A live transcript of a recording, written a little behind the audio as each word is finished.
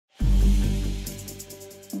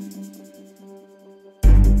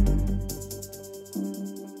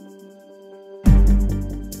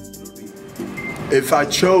if I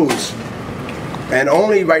chose, and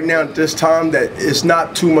only right now at this time that it's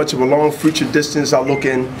not too much of a long future distance I look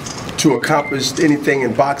in to accomplish anything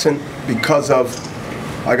in boxing, because of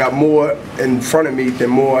I got more in front of me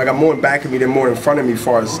than I got more in back of me than more in front of me as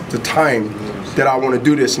far as the time that I want to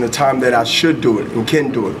do this and the time that I should do it and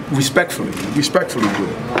can do it. Respectfully do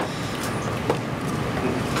it.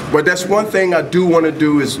 But that's one thing I do want to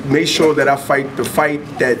do, is make sure that I fight the fight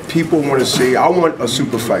that people want to see. I want a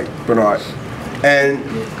super fight, Bernard. And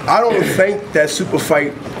I don't think that super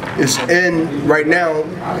fight is in right now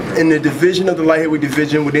in the division of the light heavyweight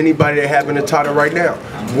division with anybody that having a title right now.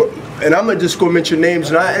 And I'm gonna just go mention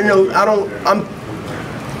names. And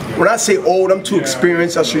when I say old, I'm too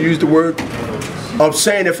experienced. I should use the word of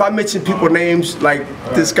saying, if I mention people's names like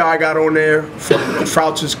this guy got on there from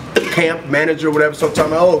Crouch's camp manager or whatever,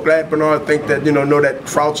 sometimes glad Bernard think that know that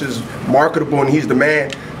Crouch is marketable and he's the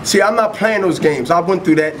man. See, I'm not playing those games. I went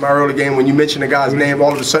through that in my early game when you mention a guy's name,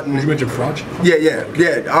 all of a sudden. You mentioned Crouch? Yeah.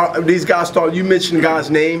 These guys start, you mention the guy's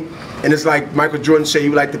name, and it's like Michael Jordan say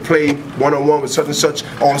you like to play one-on-one with such and such.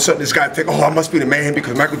 All of a sudden this guy think, I must be the man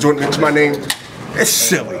because Michael Jordan mentioned my name. It's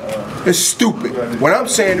silly. It's stupid. When I'm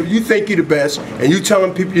saying, if you think you're the best and you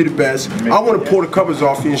telling people you're the best, I want to pull the covers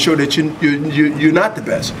off you and show that you're not the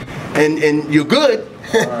best. And you're good.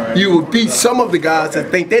 You will beat some of the guys that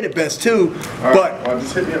think they're the best too, but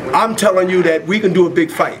I'm telling you that we can do a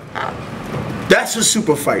big fight. That's a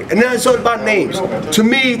super fight, and then it's all about names. To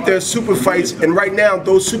me, there's super fights, and right now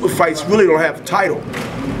those super fights really don't have a title.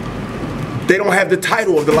 They don't have the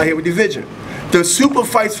title of the light heavyweight division. The super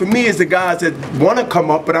fights for me is the guys that want to come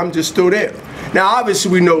up, but I'm just still there. Now,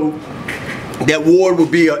 obviously, we know that Ward will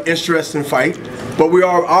be an interesting fight, but we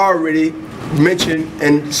are already mentioned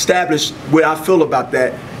and established what I feel about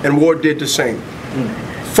that, and Ward did the same.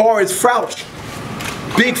 Far as Crouch,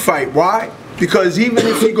 big fight. Why? Because even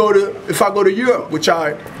if I go to Europe, which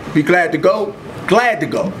I'd be glad to go,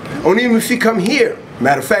 and even if he come here,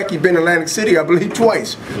 matter of fact, he's been in Atlantic City, I believe,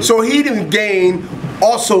 twice. So he didn't gain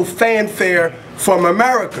also fanfare from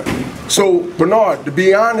America. So Bernard, to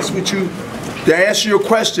be honest with you, to answer your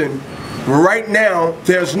question, right now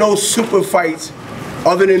there's no super fights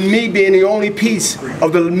other than me being the only piece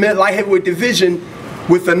of the light heavyweight division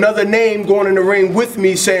with another name going in the ring with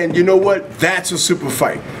me saying, you know what, that's a super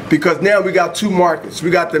fight. Because now we got two markets. We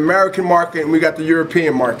got the American market and we got the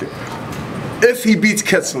European market. If he beats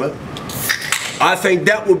Kitzler, I think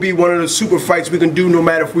that will be one of the super fights we can do no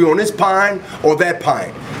matter if we're on this pine or that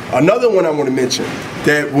pine. Another one I want to mention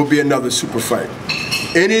that will be another super fight.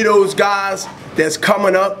 Any of those guys that's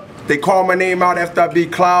coming up, they call my name out after I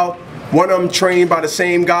beat Cloud. One of them trained by the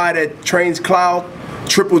same guy that trains Cloud,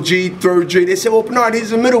 Triple G, Third G. They said, well, Bernard,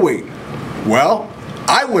 he's a middleweight. Well,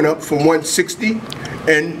 I went up from 160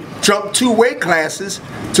 and jumped 2 weight classes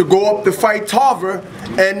to go up to fight Tarver,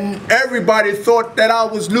 and everybody thought that I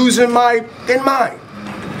was losing my mind.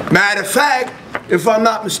 Matter of fact, if I'm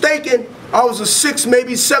not mistaken, I was a 6,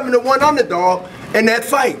 maybe 7-1 underdog in that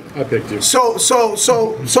fight. I picked you. So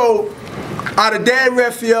out of Dan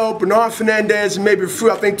Raphael, Bernard Fernandez, and maybe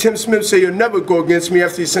Free, I think Tim Smith said he'll never go against me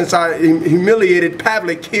since I humiliated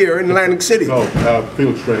Pavlik here in Atlantic City. No,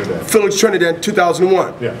 Felix Trinidad. Felix Trinidad,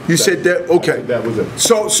 2001. Yeah. You said that. Okay. That was it.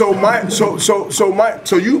 So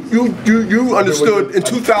you understood in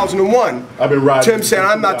 2001. I've been riding. Tim said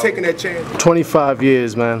I'm not taking that chance. 25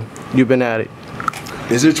 years, man. You've been at it.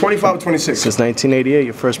 Is it 25 or 26? Since 1988,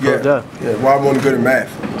 your first pro debut. Yeah, well, I wasn't good at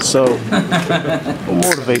math. So, what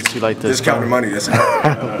motivates you like this? Discounting money, that's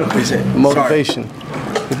motivation.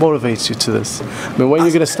 What motivates you to this? I mean, when are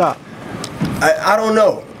you going to stop? I don't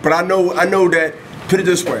know, but I know that, put it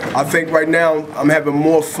this way, I think right now I'm having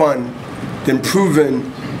more fun than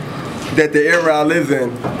proving that the era I live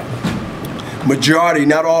in, majority,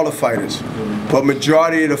 not all the fighters, but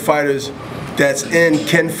majority of the fighters that's in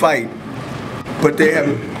can fight, but they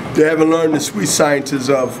haven't learned the sweet sciences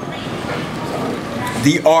of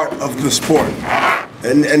the art of the sport.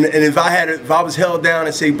 And if I was held down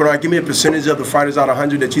and say, bro, give me a percentage of the fighters out of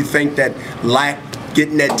 100 that you think that lacked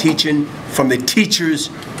getting that teaching from the teachers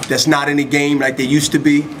that's not in the game like they used to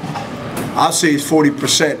be, I'll say it's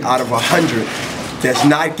 40% out of 100 that's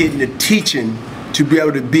not getting the teaching to be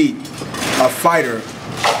able to beat a fighter,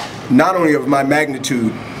 not only of my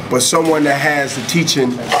magnitude, but someone that has the teaching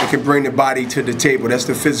that can bring the body to the table. That's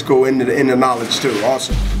the physical and the knowledge too,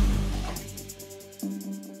 also.